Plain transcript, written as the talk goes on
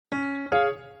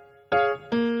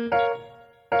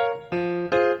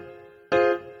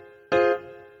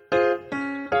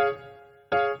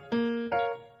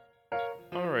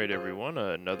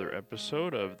everyone. Another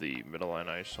episode of the Middle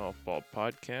Illini Softball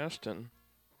Podcast and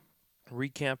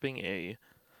recapping a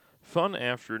fun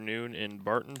afternoon in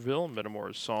Bartonville.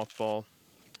 Metamora softball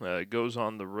goes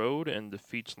on the road and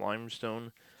defeats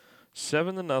Limestone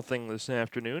 7-0 this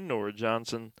afternoon. Nora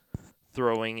Johnson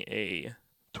throwing a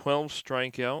 12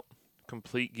 strikeout,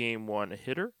 complete game one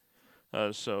hitter.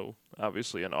 So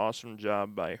obviously an awesome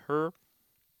job by her.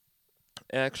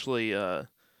 Actually,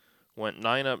 went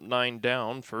 9 up, 9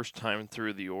 down, first time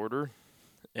through the order,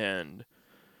 and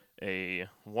a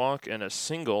walk and a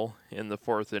single in the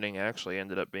fourth inning actually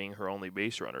ended up being her only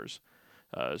base runners.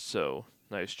 So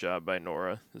nice job by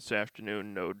Nora this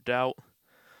afternoon, no doubt.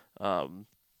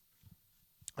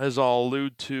 As I'll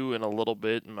allude to in a little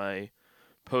bit in my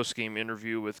post-game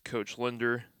interview with Coach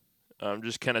Linder, I'm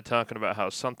just kind of talking about how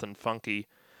something funky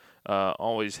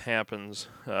always happens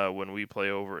when we play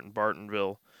over in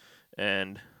Bartonville,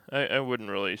 and I wouldn't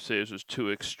really say this was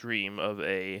too extreme of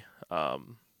an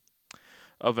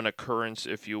occurrence,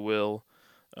 if you will.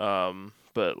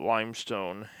 But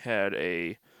Limestone had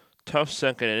a tough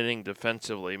second inning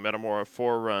defensively. Metamora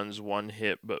 4 runs, 1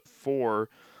 hit, but 4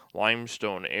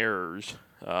 Limestone errors.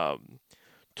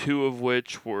 2 of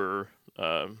which were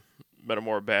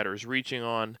Metamora batters reaching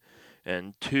on,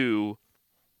 and 3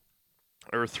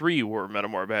 were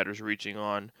Metamora batters reaching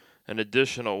on. An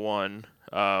additional one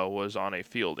was on a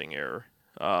fielding error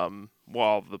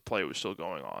while the play was still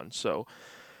going on. So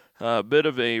a bit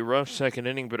of a rough second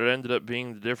inning, but it ended up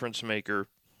being the difference maker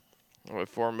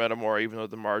for Metamora, even though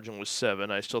the margin was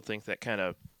 7. I still think that kind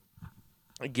of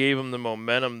gave them the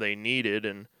momentum they needed,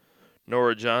 and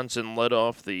Nora Johnson led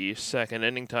off the second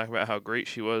inning, talking about how great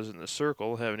she was in the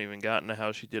circle. Haven't even gotten to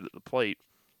how she did at the plate.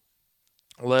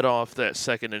 Led off that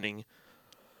second inning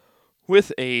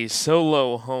with a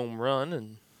solo home run,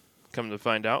 and come to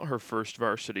find out, her first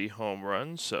varsity home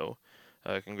run. So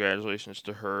congratulations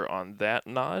to her on that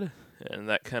nod. And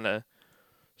that kind of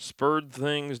spurred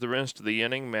things the rest of the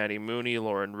inning. Maddie Mooney,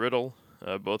 Lauren Riddle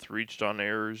both reached on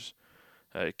errors.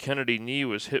 Kennedy Nee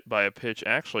was hit by a pitch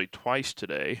actually twice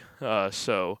today.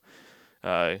 So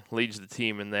leads the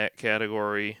team in that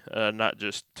category, not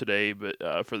just today, but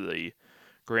for the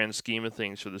grand scheme of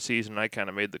things for the season. I kind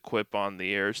of made the quip on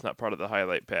the air. It's not part of the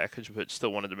highlight package, but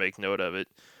still wanted to make note of it.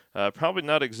 Probably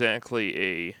not exactly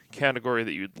a category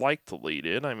that you'd like to lead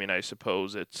in. I mean, I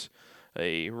suppose it's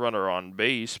a runner on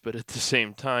base, but at the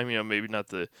same time, maybe not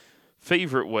the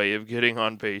favorite way of getting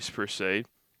on base per se.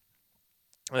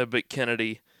 But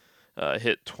Kennedy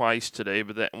hit twice today,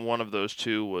 but that one of those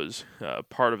two was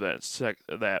part of that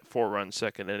 4-run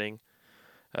second inning.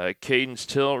 Cadence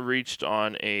Till reached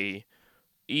on a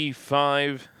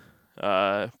E5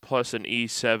 plus an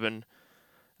E7,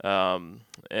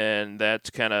 and that's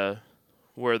kind of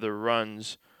where the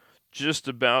runs just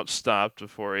about stopped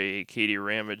before a Katie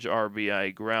Ramage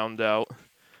RBI ground out,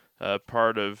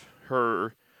 part of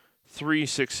her 3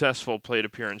 successful plate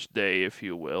appearance day, if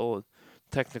you will.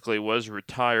 Technically was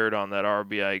retired on that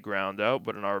RBI ground out,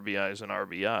 but an RBI is an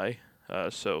RBI,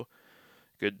 so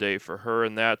good day for her,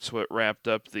 and that's what wrapped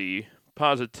up the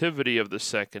positivity of the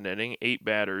second inning. 8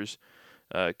 batters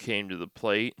came to the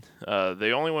plate.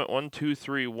 They only went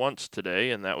 1-2-3 once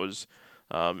today, and that was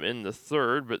in the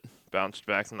third, but bounced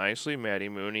back nicely. Maddie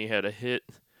Mooney had a hit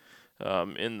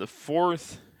in the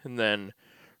fourth, and then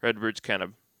Redbirds kind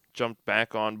of jumped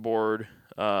back on board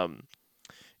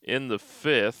in the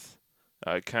fifth,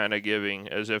 kind of giving,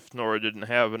 as if Nora didn't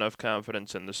have enough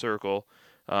confidence in the circle.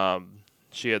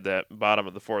 She had that bottom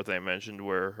of the fourth I mentioned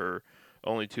where her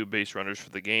only 2 base runners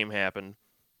for the game happened,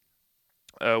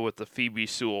 with the Phoebe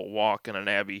Sewell walk and an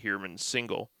Abby Heerman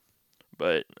single.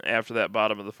 But after that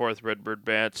bottom of the fourth, Redbird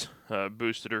bats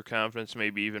boosted her confidence,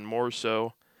 maybe even more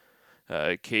so.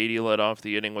 Katie led off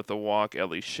the inning with a walk.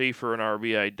 Ellie Schaefer an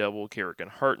RBI double. Kerrigan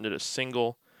Hart did a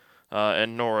single.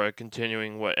 And Nora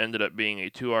continuing what ended up being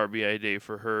a 2 RBI day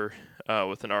for her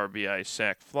with an RBI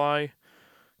sac fly.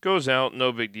 Goes out,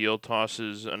 no big deal,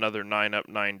 tosses another 9 up,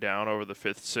 9 down over the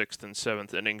 5th, 6th, and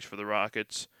 7th innings for the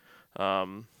Rockets.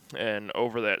 And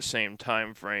over that same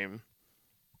time frame,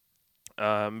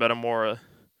 Metamora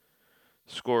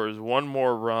scores 1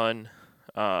 more run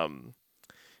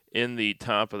in the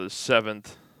top of the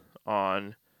 7th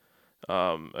on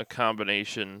a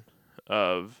combination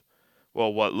of,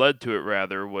 what led to it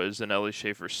rather was an Ellie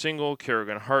Schaefer single,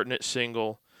 Kerrigan Hartnett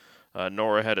single.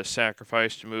 Nora had a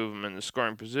sacrifice to move him in the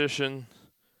scoring position.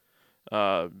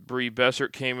 Bree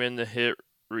Bessert came in to hit,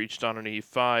 reached on an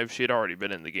E5. She had already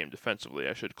been in the game defensively,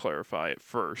 I should clarify at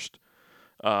first.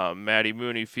 Maddie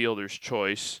Mooney, fielder's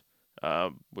choice,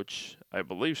 which I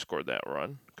believe scored that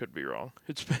run. Could be wrong.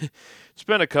 It's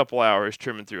been a couple hours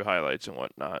trimming through highlights and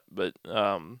whatnot, but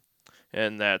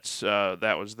and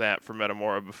that was that for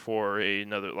Metamora before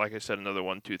another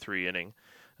 1-2-3 inning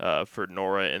for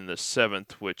Nora in the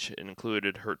 7th, which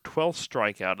included her 12th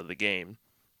strikeout of the game.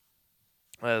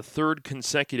 Third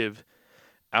consecutive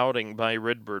outing by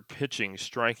Redbird pitching,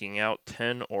 striking out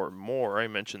 10 or more. I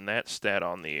mentioned that stat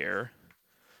on the air.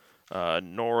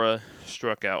 Nora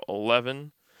struck out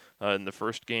 11 in the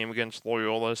first game against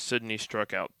Loyola. Sydney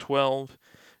struck out 12,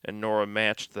 and Nora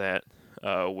matched that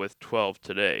with 12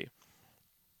 today.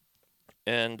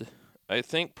 And I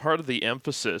think part of the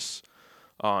emphasis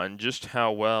on just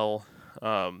how well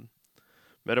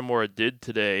Metamora did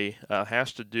today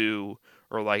has to do,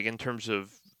 or like in terms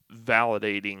of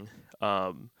validating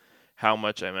how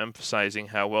much I'm emphasizing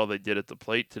how well they did at the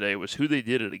plate today, was who they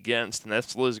did it against, and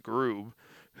that's Liz Grube,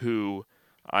 who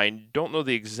I don't know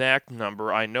the exact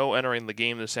number. I know entering the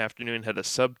game this afternoon had a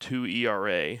sub-2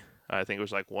 ERA. I think it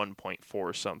was like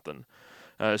 1.4 something.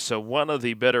 So one of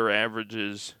the better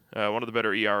averages, one of the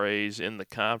better ERAs in the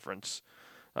conference,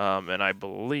 and I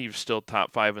believe still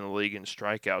top 5 in the league in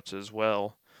strikeouts as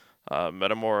well.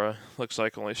 Metamora looks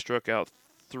like only struck out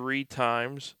 3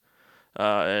 times,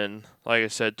 and like I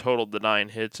said, totaled the 9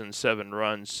 hits and 7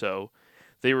 runs, so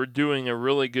they were doing a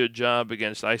really good job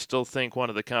against, I still think, one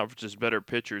of the conference's better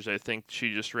pitchers. I think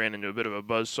she just ran into a bit of a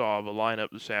buzzsaw of a lineup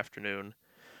this afternoon.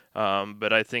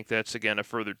 But I think that's, again, a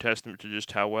further testament to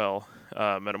just how well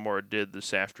Metamora did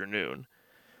this afternoon.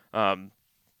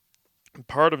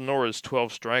 Part of Nora's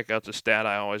 12 strikeouts, a stat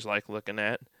I always like looking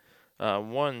at.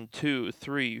 1, 2,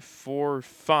 3, 4,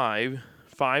 5.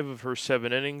 5 of her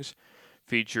 7 innings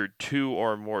featured 2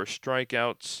 or more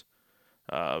strikeouts.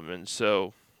 And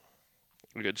so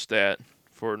a good stat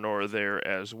for Nora there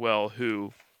as well,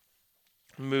 who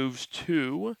moves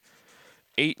to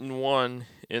 8-1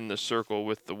 in the circle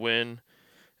with the win.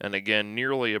 And again,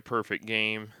 nearly a perfect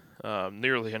game,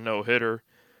 nearly a no-hitter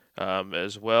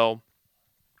as well,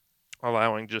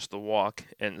 allowing just the walk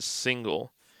and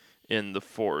single in the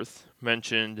 4th.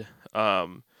 Mentioned,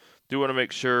 do want to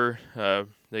make sure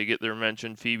they get their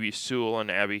mention. Phoebe Sewell and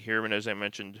Abby Heerman, as I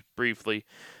mentioned briefly,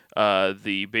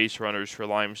 the base runners for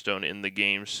Limestone in the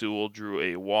game. Sewell drew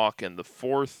a walk in the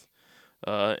 4th,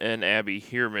 and Abby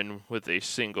Heerman with a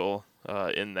single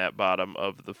in that bottom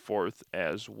of the 4th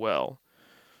as well.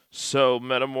 So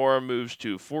Metamora moves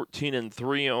to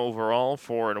 14-3 overall,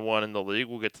 4-1 in the league.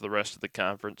 We'll get to the rest of the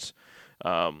conference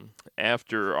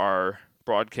after our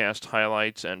broadcast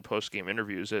highlights and post-game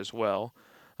interviews as well.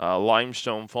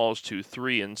 Limestone falls to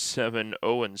 3-7,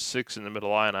 0-6 in the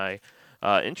Middle Illini.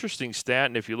 Interesting stat,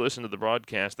 and if you listen to the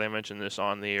broadcast, I mentioned this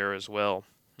on the air as well.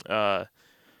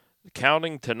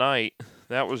 Counting tonight,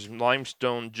 that was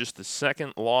Limestone just the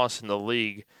 2nd loss in the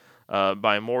league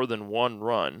by more than 1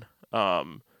 run.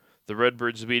 The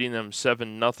Redbirds beating them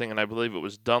 7-0, and I believe it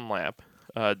was Dunlap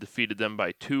defeated them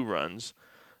by 2 runs.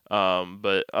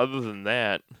 But other than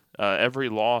that, every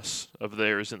loss of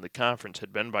theirs in the conference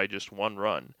had been by just 1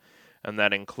 run, and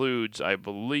that includes, I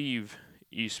believe,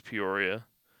 East Peoria.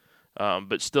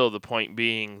 But still, the point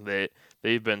being that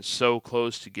they've been so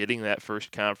close to getting that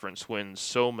first conference win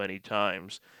so many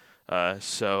times.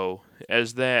 So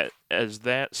as that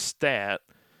stat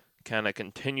kind of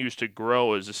continues to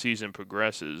grow as the season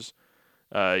progresses,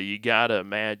 you got to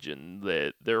imagine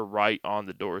that they're right on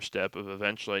the doorstep of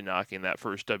eventually knocking that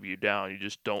first W down. You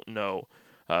just don't know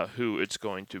who it's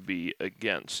going to be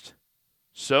against.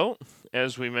 So,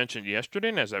 as we mentioned yesterday,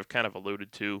 and as I've kind of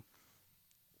alluded to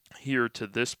here to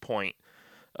this point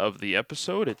of the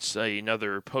episode, it's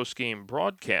another post-game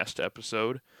broadcast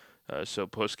episode. So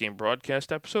post-game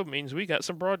broadcast episode means we got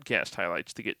some broadcast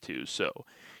highlights to get to. So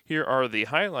here are the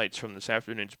highlights from this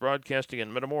afternoon's broadcast.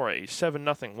 Again, Metamora, a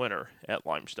 7-0 winner at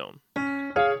Limestone.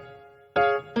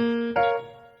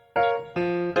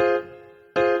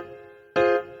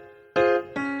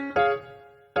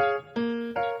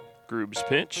 Grube's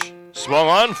pitch, swung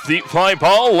on, deep fly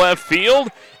ball, left field.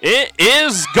 It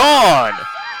is gone.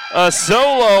 A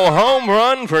solo home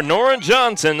run for Nora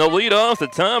Johnson to lead off the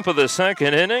top of the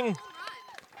 2nd inning.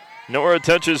 Nora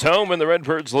touches home and the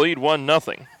Redbirds lead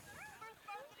 1-0.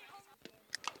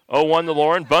 0-1 to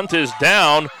Lauren. Bunt is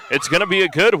down. It's going to be a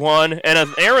good one, and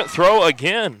an errant throw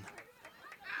again.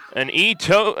 An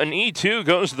E2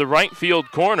 goes to the right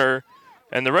field corner,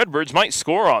 and the Redbirds might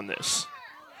score on this.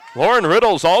 Lauren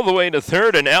Riddles all the way to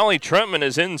 3rd, and Allie Trentman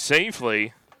is in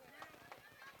safely.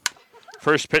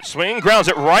 First pitch swing, grounds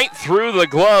it right through the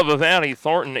glove of Addie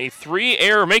Thornton. A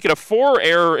 3-error, make it a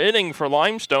 4-error inning for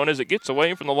Limestone as it gets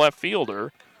away from the left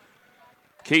fielder.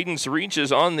 Cadence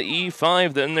reaches on the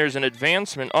E5, then there's an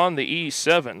advancement on the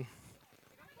E7.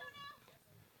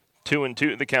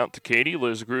 2-2 the count to Katie.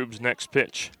 Liz Grube's next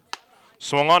pitch.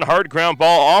 Swung on, hard ground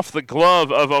ball off the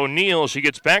glove of O'Neill. She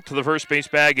gets back to the first base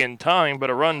bag in time, but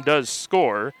a run does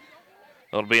score.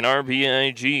 That'll be an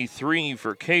RBIG 3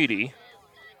 for Katie.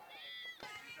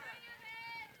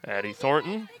 Addie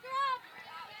Thornton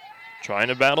trying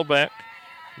to battle back.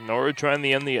 Nora trying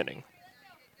to end the inning.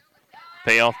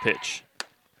 Payoff pitch.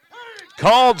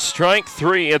 Called strike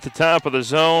 3 at the top of the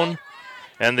zone,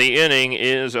 and the inning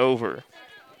is over.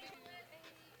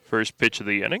 First pitch of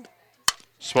the inning.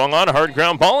 Swung on, hard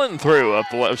ground ball and through up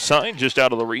the left side, just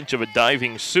out of the reach of a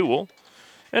diving Sewell.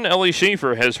 And Ellie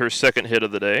Schaefer has her second hit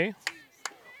of the day.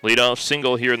 Leadoff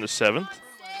single here in the 7th.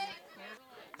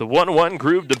 The 1-1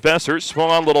 groove to Bessert. Swung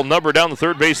on, little number down the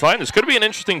third base line. This could be an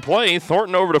interesting play.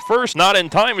 Thornton over to first, not in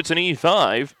time. It's an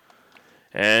E5.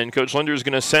 And Coach Linder is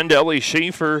going to send Ellie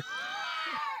Schaefer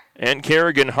and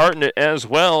Kerrigan Hartnett as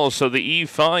well. So the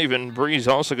E5, and Bree's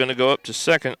also going to go up to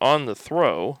second on the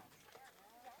throw.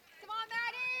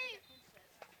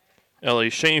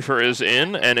 Ellie Schaefer is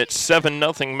in, and it's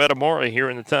 7-0 Metamora here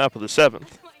in the top of the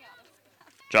 7th.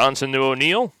 Johnson to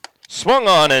O'Neill. Swung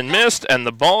on and missed, and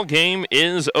the ball game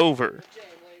is over.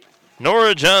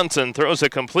 Nora Johnson throws a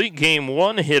complete game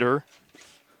one-hitter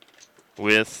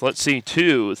with,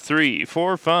 2, 3,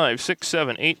 4, 5, 6,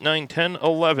 7, 8, 9, 10,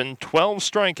 11, 12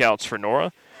 strikeouts for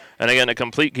Nora. And again, a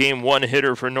complete game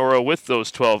one-hitter for Nora with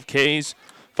those 12 Ks.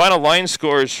 Final line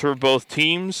scores for both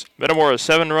teams. Metamora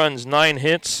 7 runs, 9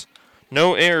 hits,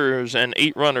 no errors, and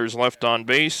 8 runners left on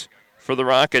base. For the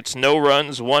Rockets, no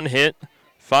runs, 1 hit,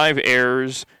 5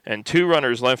 errors, and 2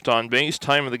 runners left on base.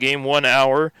 Time of the game, 1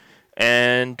 hour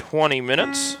and 20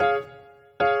 minutes.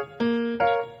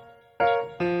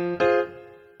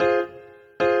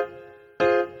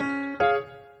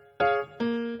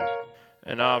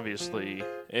 And obviously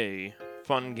a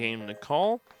fun game to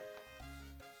call.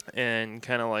 And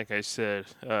kind of like I said,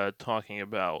 talking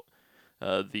about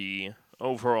the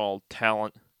overall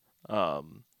talent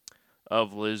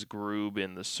of Liz Grube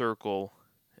in the circle,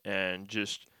 and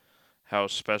just how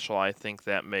special I think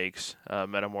that makes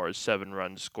Metamora's 7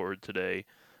 runs scored today,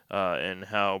 and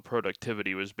how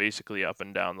productivity was basically up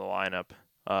and down the lineup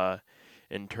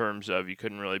in terms of you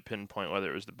couldn't really pinpoint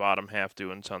whether it was the bottom half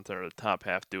doing something or the top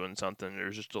half doing something. There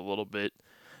was just a little bit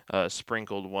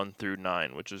sprinkled 1 through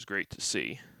 9, which is great to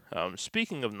see.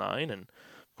 Speaking of 9, and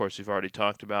of course we've already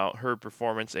talked about her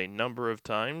performance a number of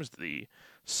times, the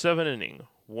 7-inning,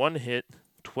 1-hit,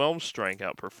 12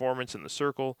 strikeout performance in the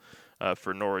circle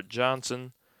for Nora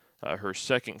Johnson. Her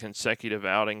second consecutive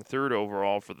outing, 3rd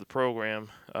overall for the program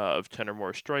of 10 or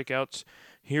more strikeouts.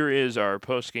 Here is our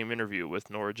post-game interview with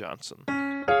Nora Johnson.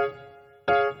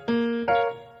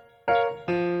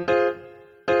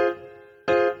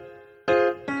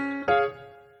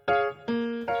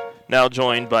 Now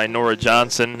joined by Nora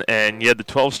Johnson, and you had the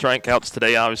 12 strikeouts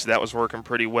today. Obviously, that was working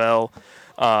pretty well.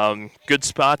 Good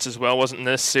spots as well. Wasn't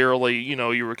necessarily,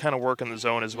 you were kind of working the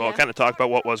zone as well. Yeah. Kind of talk about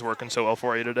what was working so well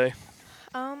for you today.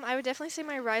 I would definitely say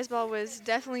my rise ball was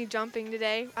definitely jumping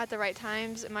today at the right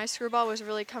times. My screwball was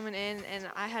really coming in, and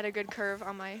I had a good curve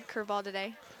on my curveball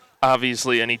today.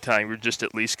 Obviously, anytime you're just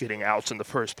at least getting outs in the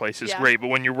first place is great, but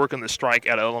when you're working the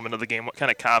strikeout element of the game, what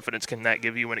kind of confidence can that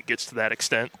give you when it gets to that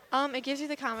extent? It gives you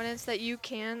the confidence that you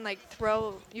can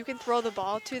throw the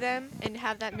ball to them and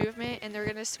have that movement, and they're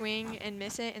gonna swing and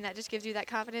miss it, and that just gives you that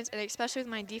confidence. And especially with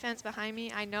my defense behind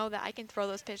me, I know that I can throw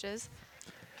those pitches.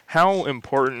 How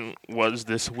important was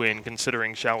this win,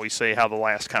 considering, shall we say, how the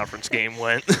last conference game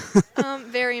went?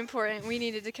 Very important. We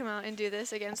needed to come out and do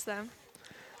this against them.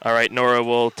 All right, Nora,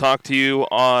 we'll talk to you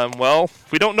on,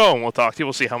 if we don't know, we'll talk to you.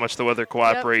 We'll see how much the weather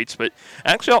cooperates. Yep. But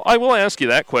actually, I will ask you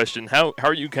that question. How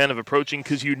are you kind of approaching,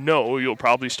 because you'll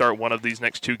probably start one of these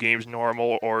next 2 games,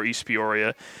 Normal or East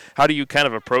Peoria. How do you kind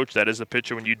of approach that as a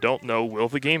pitcher when you don't know, will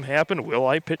the game happen? Will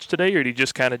I pitch today? Or do you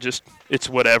just kind of it's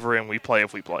whatever and we play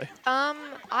if we play?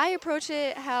 I approach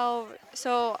it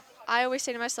so I always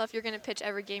say to myself, you're going to pitch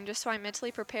every game just so I'm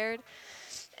mentally prepared.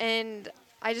 And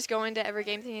I just go into every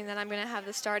game thinking that I'm going to have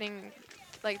the starting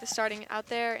out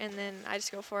there, and then I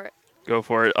just go for it. Go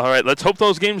for it. All right, let's hope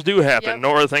those games do happen. Yep.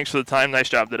 Nora, thanks for the time. Nice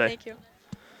job today. Thank you.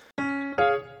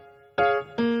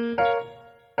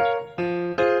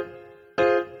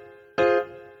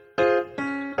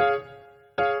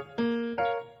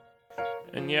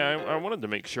 And yeah, I wanted to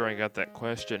make sure I got that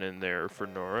question in there for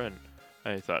Nora, and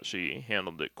I thought she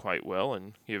handled it quite well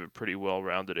and gave a pretty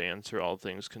well-rounded answer, all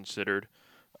things considered.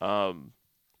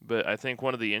 But I think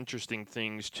one of the interesting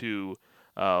things to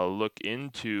look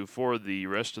into for the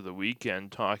rest of the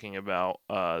weekend, talking about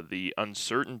the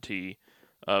uncertainty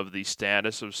of the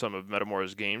status of some of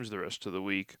Metamora's games the rest of the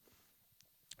week,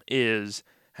 is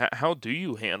how do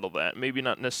you handle that? Maybe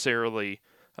not necessarily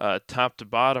top to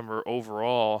bottom or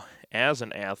overall as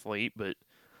an athlete, but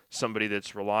somebody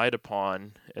that's relied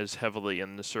upon as heavily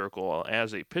in the circle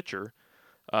as a pitcher.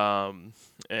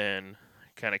 And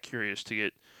kind of curious to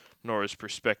get Nora's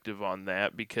perspective on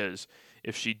that, because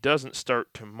if she doesn't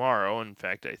start tomorrow, in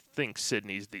fact, I think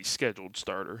Sydney's the scheduled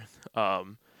starter.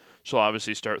 She'll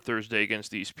obviously start Thursday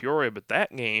against East Peoria, but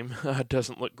that game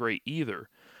doesn't look great either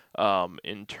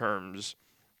in terms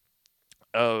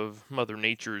of Mother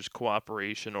Nature's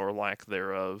cooperation or lack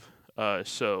thereof.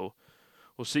 So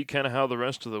we'll see kind of how the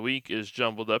rest of the week is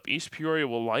jumbled up. East Peoria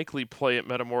will likely play at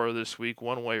Metamora this week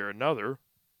one way or another.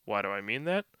 Why do I mean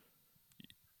that?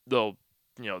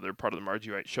 They're part of the Margie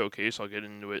Wright Showcase. I'll get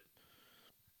into it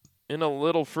in a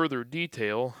little further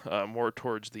detail more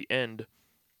towards the end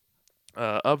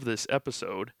of this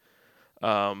episode.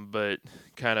 But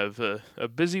kind of a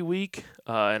busy week,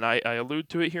 and I allude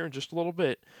to it here in just a little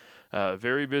bit.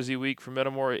 Very busy week for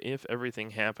Metamora if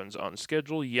everything happens on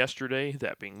schedule. Yesterday,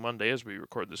 that being Monday as we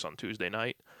record this on Tuesday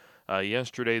night,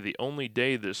 yesterday the only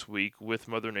day this week with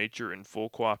Mother Nature in full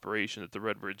cooperation that the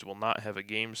Redbirds will not have a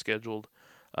game scheduled.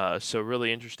 So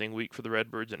really interesting week for the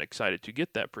Redbirds, and excited to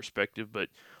get that perspective, but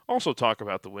also talk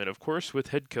about the win, of course, with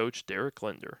head coach Derek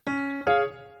Linder.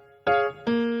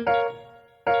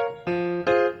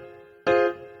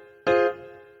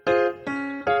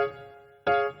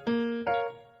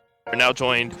 We're now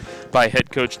joined by head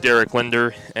coach Derek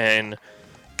Linder. And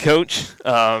coach,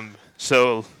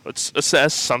 so let's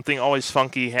assess. Something always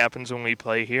funky happens when we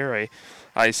play here.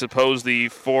 I suppose the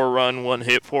 4-run,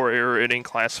 1-hit, 4-error inning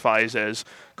classifies as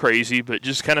crazy, but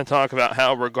just kind of talk about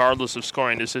how, regardless of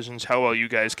scoring decisions, how well you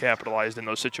guys capitalized in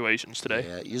those situations today.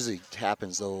 Yeah, it usually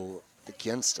happens, though,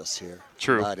 against us here.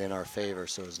 True. Not in our favor,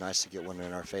 so it was nice to get one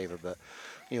in our favor. But,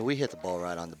 we hit the ball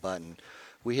right on the button.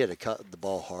 We hit the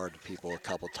ball hard to people a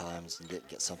couple times and didn't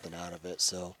get something out of it.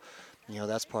 So,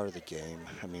 that's part of the game.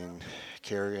 I mean,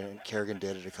 Kerrigan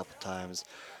did it a couple times.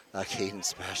 Caden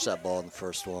smashed that ball in the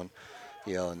first one.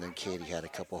 And then Katie had a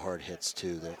couple hard hits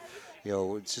too that,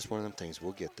 it's just one of them things.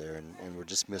 We'll get there, and we're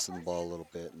just missing the ball a little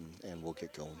bit, and we'll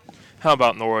get going. How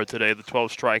about Nora today? The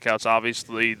 12 strikeouts,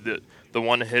 obviously the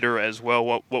one hitter as well.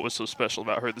 What was so special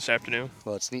about her this afternoon?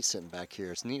 Well, it's neat sitting back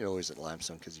here. It's neat always at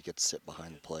Limestone because you get to sit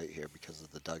behind the plate here because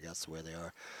of the dugouts the way they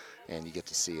are, and you get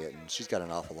to see it. And she's got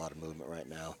an awful lot of movement right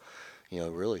now.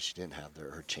 Really she didn't have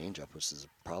her changeup, which is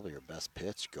probably her best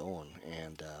pitch going.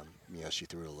 And, she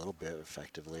threw it a little bit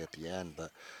effectively at the end,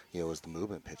 but, it was the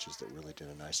movement pitches that really did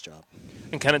a nice job.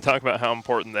 And kind of talk about how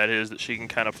important that is, that she can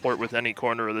kind of flirt with any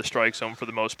corner of the strike zone for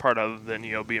the most part, other than,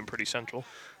 being pretty central.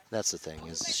 That's the thing,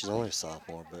 is she's only a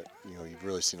sophomore, but, you've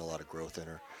really seen a lot of growth in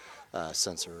her.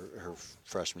 Since her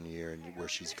freshman year, and where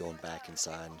she's going back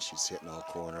inside and she's hitting all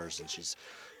corners, and she's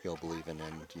believing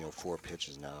in 4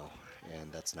 pitches now,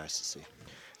 and that's nice to see.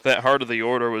 That heart of the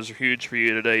order was huge for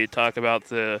you today. You talk about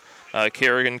the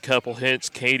Kerrigan couple hits.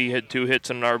 Katie had 2 hits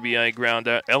and an RBI ground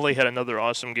out. Ellie had another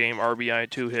awesome game, RBI,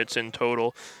 2 hits in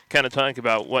total. Kind of talk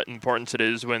about what importance it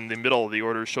is when the middle of the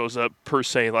order shows up per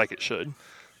se like it should.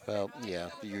 Well, yeah,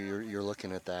 you're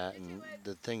looking at that, and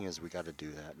the thing is we got to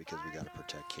do that because we got to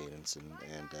protect Cadence, and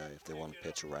if they want to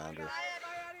pitch around her,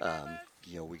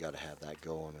 we got to have that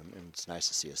going, and it's nice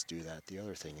to see us do that. The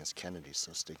other thing is Kennedy's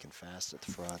so stinking fast at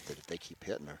the front that if they keep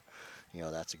hitting her,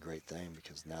 that's a great thing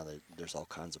because now there's all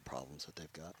kinds of problems that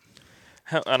they've got.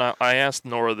 And I asked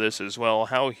Nora this as well.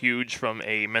 How huge from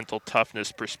a mental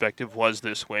toughness perspective was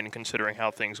this win, considering how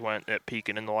things went at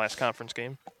Pekin in the last conference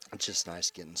game? It's just nice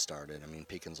getting started. I mean,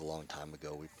 Pekin's a long time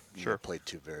ago. We played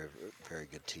 2 very, very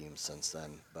good teams since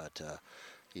then. But,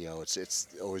 it's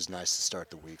always nice to start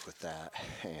the week with that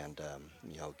and,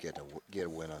 get a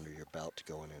win under your belt to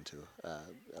going into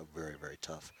a very, very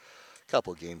tough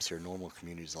couple of games here. Normal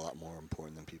community is a lot more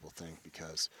important than people think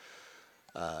because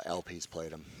LP's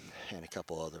played them, and a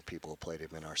couple other people have played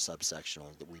him in our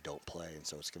subsectional that we don't play, and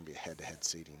so it's going to be a head-to-head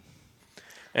seeding.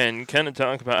 And kind of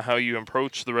talk about how you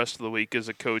approach the rest of the week as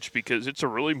a coach, because it's a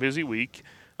really busy week.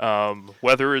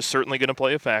 Weather is certainly going to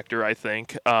play a factor, I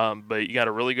think. But you got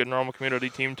a really good normal community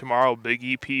team tomorrow, Big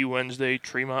EP Wednesday,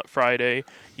 Tremont Friday,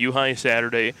 U-High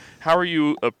Saturday. How are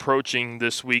you approaching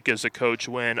this week as a coach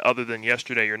when, other than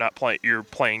yesterday, you're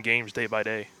playing games day by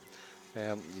day?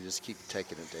 You just keep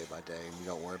taking it day by day, and you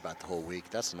don't worry about the whole week.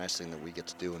 That's the nice thing that we get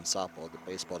to do in softball. The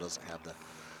baseball doesn't have the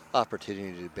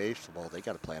opportunity to do baseball. They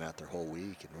got to plan out their whole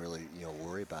week and really,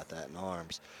 worry about that in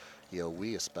arms.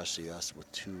 We, especially us with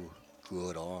 2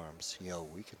 good arms,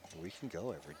 we can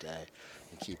go every day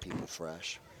and keep people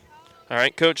fresh. All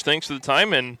right, Coach, thanks for the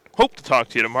time, and hope to talk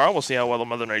to you tomorrow. We'll see how well the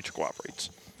Mother Nature cooperates.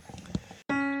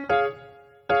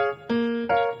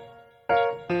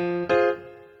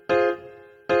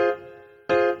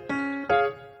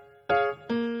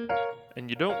 And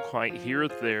you don't quite hear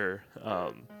it there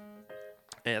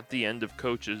at the end of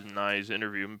Coach and I's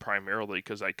interview, primarily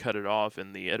because I cut it off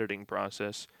in the editing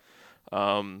process.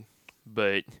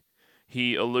 But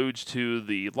he alludes to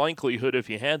the likelihood, if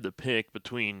you had to pick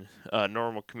between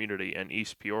Normal Community and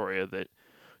East Peoria, that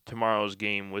tomorrow's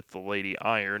game with the Lady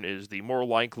Iron is the more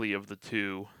likely of the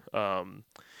two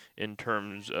in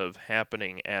terms of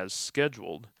happening as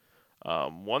scheduled.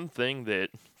 One thing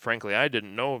that, frankly, I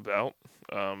didn't know about,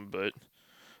 but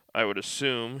I would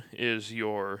assume is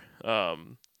or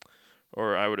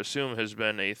I would assume has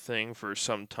been a thing for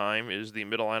some time, is the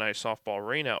Middle Illini softball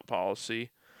rainout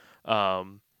policy.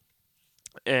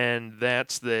 And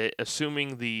that's that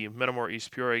assuming the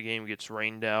Metamora-East Peoria game gets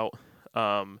rained out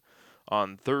on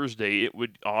Thursday, it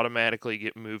would automatically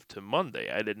get moved to Monday.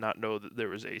 I did not know that there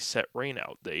was a set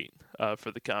rainout date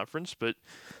for the conference, but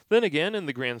then again, in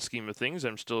the grand scheme of things,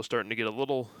 I'm still starting to get a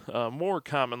little more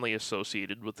commonly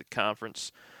associated with the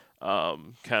conference,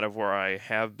 kind of where I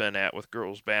have been at with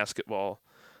girls basketball,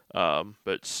 but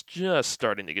it's just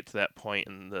starting to get to that point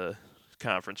in the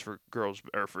conference for girls,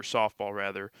 or for softball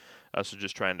rather, so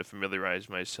just trying to familiarize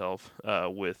myself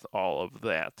with all of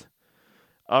that.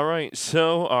 All right,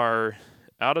 so our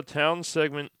out-of-town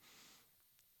segment,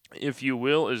 if you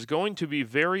will, is going to be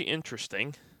very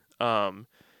interesting. And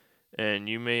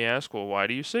you may ask, well, why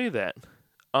do you say that?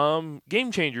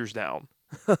 GameChanger's down.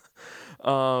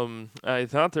 I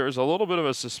thought there was a little bit of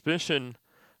a suspicion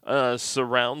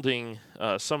surrounding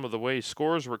some of the way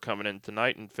scores were coming in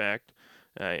tonight. In fact,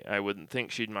 I wouldn't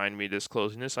think she'd mind me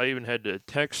disclosing this. I even had to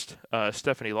text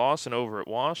Stephanie Lawson over at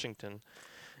Washington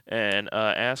and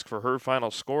ask for her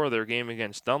final score of their game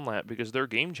against Dunlap because their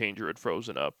game changer had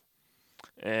frozen up.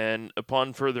 And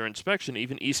upon further inspection,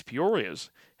 even East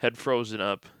Peoria's had frozen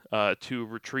up to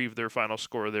retrieve their final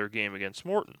score of their game against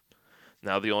Morton.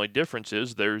 Now, the only difference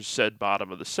is there's said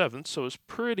bottom of the 7th, so it's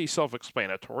pretty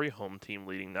self-explanatory. Home team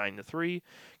leading 9-3.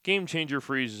 Game changer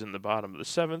freezes in the bottom of the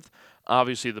 7th.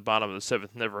 Obviously, the bottom of the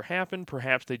 7th never happened.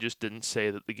 Perhaps they just didn't say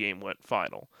that the game went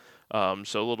final.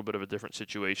 So a little bit of a different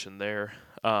situation there.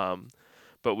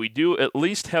 But we do at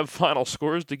least have final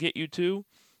scores to get you to.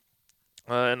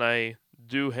 And I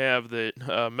do have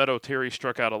that Meadow Terry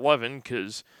struck out 11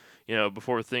 because,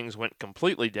 before things went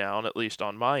completely down, at least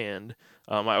on my end,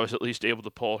 I was at least able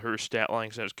to pull her stat line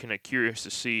because I was kind of curious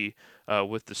to see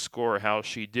with the score how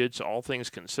she did. So all things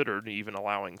considered, even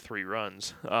allowing 3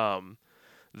 runs,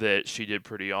 that she did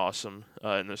pretty awesome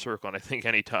in the circle. And I think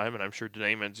anytime, and I'm sure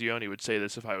Danae Manzioni would say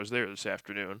this if I was there this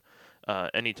afternoon,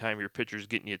 anytime your pitcher's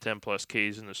getting you 10-plus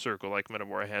Ks in the circle like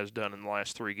Metamora has done in the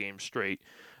last 3 games straight,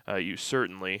 you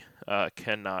certainly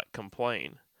cannot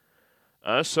complain.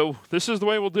 So this is the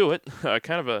way we'll do it.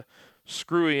 Kind of a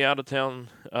screwy out-of-town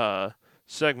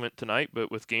segment tonight, but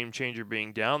with Game Changer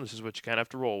being down, this is what you kind of have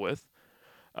to roll with.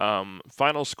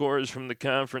 Final scores from the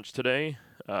conference today.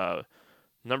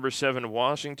 Number 7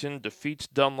 Washington defeats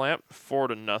Dunlap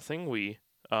 4-0. We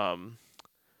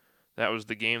that was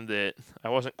the game that I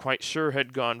wasn't quite sure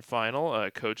had gone final.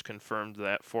 Coach confirmed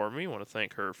that for me. I want to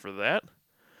thank her for that.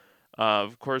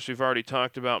 Of course, we've already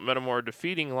talked about Metamora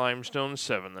defeating Limestone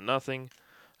 7-0.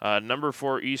 Number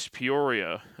 4 East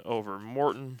Peoria over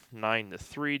Morton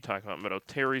 9-3. Talking about Meadow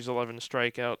Terry's 11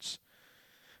 strikeouts.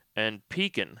 And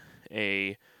Pekin,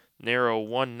 a narrow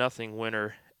 1-0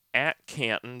 winner at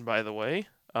Canton, by the way.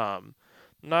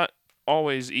 Not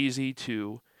always easy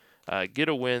to get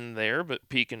a win there, but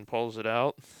Pekin pulls it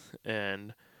out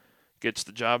and gets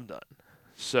the job done.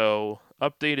 So,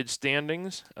 updated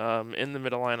standings in the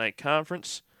Mid-Illini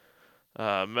Conference.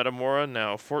 Metamora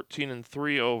now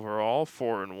 14-3 overall,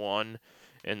 4-1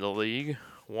 in the league.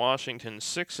 Washington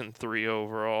 6-3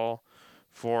 overall,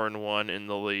 4-1 in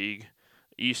the league.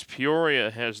 East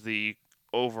Peoria has the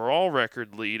overall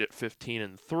record lead at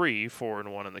 15-3,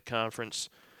 4-1 in the conference.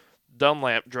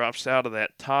 Dunlap drops out of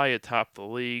that tie atop the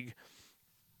league,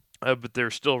 but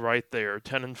they're still right there,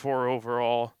 10-4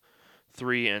 overall,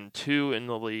 3-2 in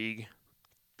the league.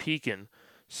 Pekin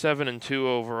 7-2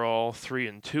 overall,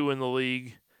 3-2 in the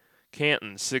league.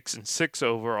 Canton 6-6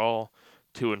 overall,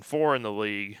 2-4 in the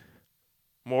league.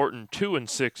 Morton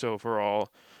 2-6 overall,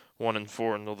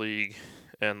 1-4 in the league.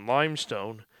 And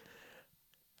Limestone,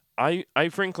 I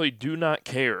frankly do not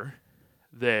care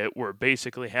that we're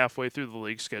basically halfway through the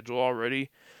league schedule already.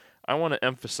 I want to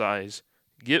emphasize,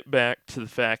 get back to the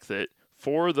fact that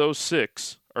 4 of those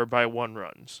 6 or by 1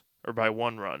 runs, or by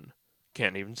 1 run.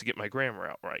 Can't even get my grammar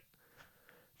out right.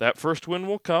 That first win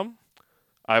will come.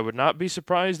 I would not be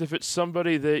surprised if it's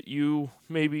somebody that you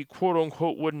maybe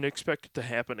quote-unquote wouldn't expect it to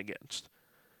happen against.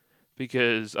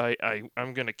 Because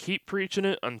I'm going to keep preaching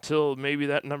it until maybe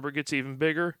that number gets even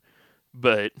bigger.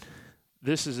 But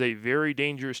this is a very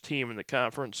dangerous team in the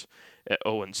conference at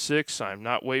 0-6. I'm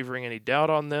not wavering any doubt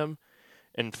on them.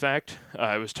 In fact,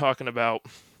 I was talking about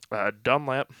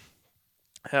Dunlap,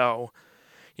 how,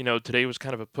 today was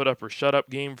kind of a put-up or shut-up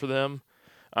game for them.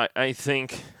 I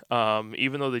think,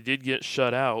 even though they did get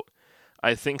shut out,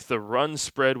 I think the run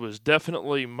spread was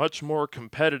definitely much more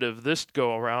competitive this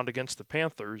go-around against the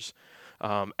Panthers,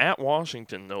 at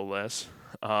Washington, no less,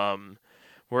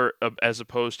 where as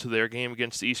opposed to their game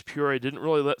against East Peoria, didn't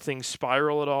really let things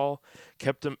spiral at all,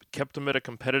 kept them at a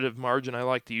competitive margin. I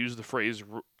like to use the phrase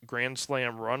Grand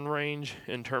Slam run range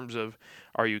in terms of,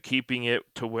 are you keeping it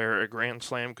to where a Grand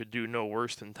Slam could do no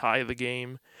worse than tie the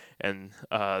game? And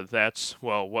that's,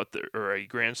 what a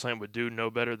Grand Slam would do no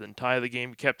better than tie the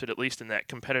game. Kept it at least in that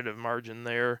competitive margin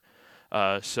there.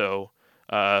 I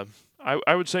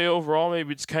would say overall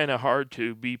maybe it's kind of hard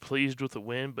to be pleased with the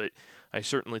win, but I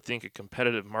certainly think a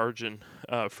competitive margin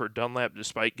for Dunlap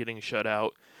despite getting shut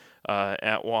out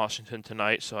at Washington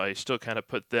tonight. So I still kind of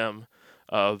put them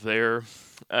there.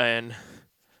 And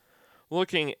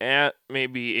looking at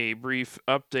maybe a brief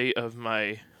update of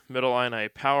my Middle Illini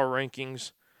power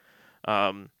rankings,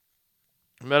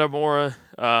 Metamora,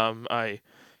 I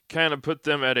kind of put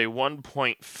them at a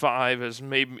 1.5 as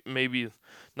maybe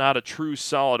not a true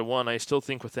solid 1. I still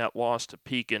think with that loss to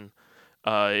Pekin,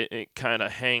 it kind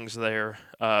of hangs there,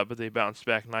 but they bounced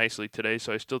back nicely today,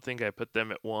 so I still think I put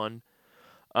them at 1.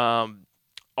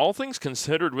 All things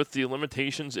considered, with the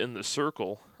limitations in the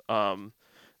circle, and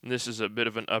this is a bit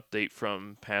of an update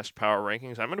from past power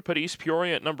rankings, I'm going to put East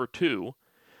Peoria at number 2,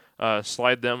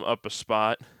 slide them up a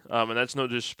spot, and that's no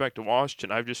disrespect to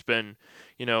Washington. I've just been,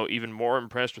 even more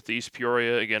impressed with East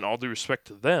Peoria, again, all due respect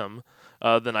to them,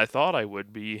 than I thought I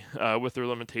would be with their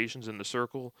limitations in the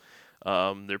circle.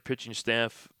 Their pitching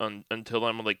staff, until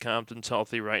Emily Compton's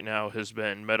healthy right now, has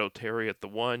been Meadow Terry at the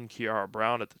 1, Kiara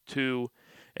Brown at the 2,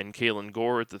 and Kaylin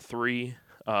Gore at the 3.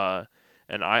 And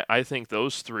I think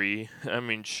those 3, I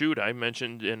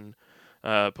mentioned in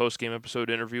post-game episode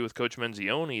interview with Coach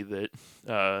Menzione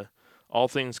that all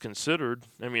things considered,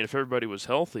 if everybody was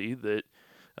healthy, that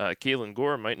Kaylin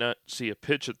Gore might not see a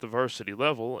pitch at the varsity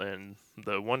level, and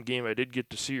the one game I did get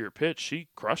to see her pitch, she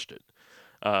crushed it.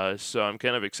 So I'm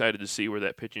kind of excited to see where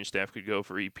that pitching staff could go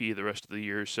for EP the rest of the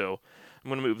year. So I'm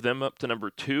going to move them up to number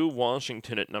 2,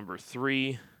 Washington at number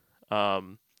 3.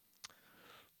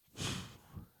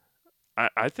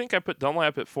 I think I put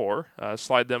Dunlap at 4,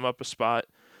 slide them up a spot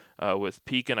with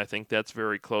Pekin. I think that's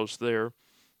very close there.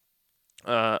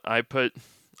 I put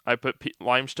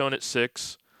Limestone at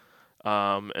 6,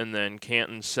 and then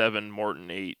Canton 7,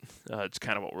 Morton 8. It's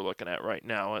kind of what we're looking at right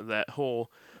now. And that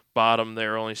whole bottom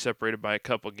there only separated by a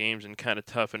couple games and kind of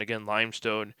tough. And again,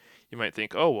 Limestone, you might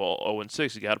think,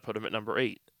 0-6, you got to put them at number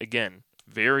 8. Again,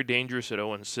 very dangerous at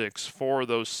 0-6. 4 of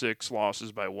those 6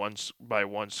 losses by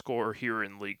one score here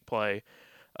in league play.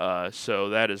 So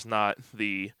that is not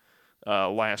the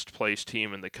last place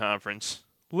team in the conference.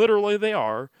 Literally, they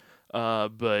are.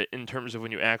 But in terms of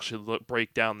when you actually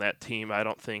break down that team, I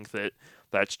don't think that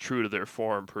that's true to their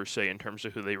form per se in terms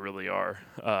of who they really are.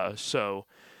 So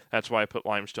that's why I put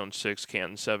Limestone 6,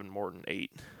 Canton 7, Morton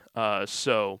 8.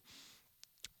 So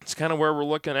it's kind of where we're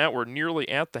looking at. We're nearly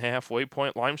at the halfway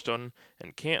point. Limestone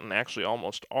and Canton actually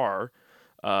almost are.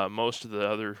 Most of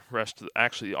the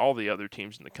all the other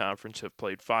teams in the conference have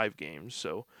played 5 games.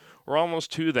 So we're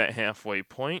almost to that halfway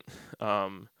point.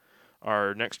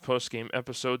 Our next post-game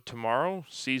episode tomorrow,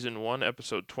 Season 1,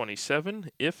 Episode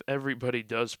 27, if everybody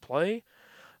does play,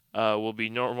 will be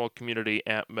Normal Community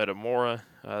at Metamora.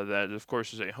 That, of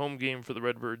course, is a home game for the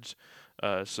Redbirds,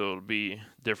 so it'll be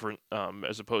different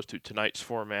as opposed to tonight's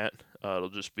format. It'll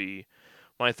just be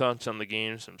my thoughts on the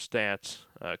game, some stats,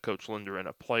 Coach Linder and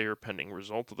a player pending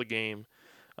result of the game,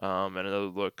 and another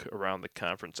look around the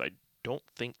conference. I don't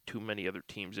think too many other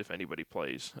teams, if anybody,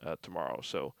 plays tomorrow,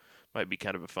 so might be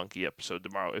kind of a funky episode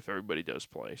tomorrow if everybody does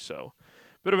play. So,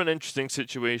 bit of an interesting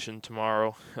situation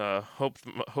tomorrow. Hope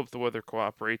the weather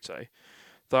cooperates. I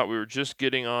thought we were just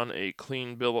getting on a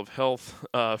clean bill of health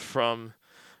from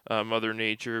Mother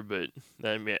Nature, but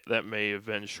that may have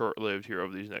been short-lived here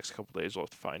over these next couple days. We'll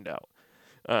have to find out.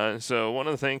 So I want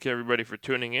to thank everybody for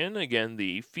tuning in. Again,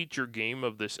 the feature game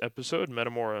of this episode,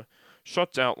 Metamora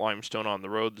shuts out Limestone on the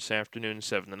road this afternoon,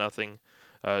 7-0.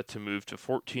 To move to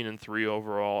 14-3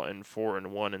 overall and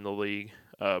 4-1 in the league.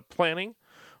 Planning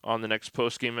on the next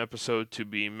post-game episode to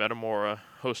be Metamora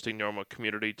hosting Normal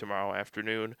Community tomorrow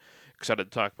afternoon. Excited to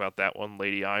talk about that one,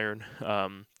 Lady Iron.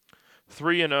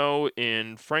 3-0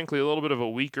 in, frankly, a little bit of a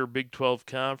weaker Big 12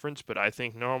 conference, but I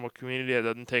think Normal Community, that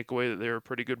doesn't take away that they're a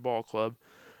pretty good ball club.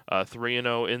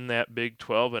 3-0 in that Big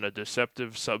 12 and a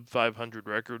deceptive sub-500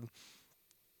 record.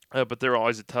 But they're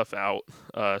always a tough out,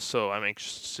 so I'm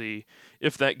anxious to see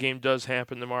if that game does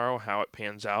happen tomorrow, how it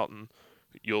pans out, and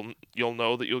you'll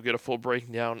know that you'll get a full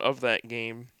breakdown of that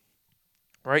game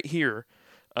right here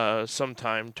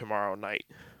sometime tomorrow night.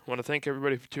 I want to thank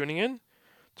everybody for tuning in.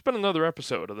 It's been another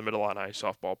episode of the Middle on Ice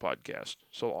Softball Podcast.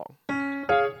 So long.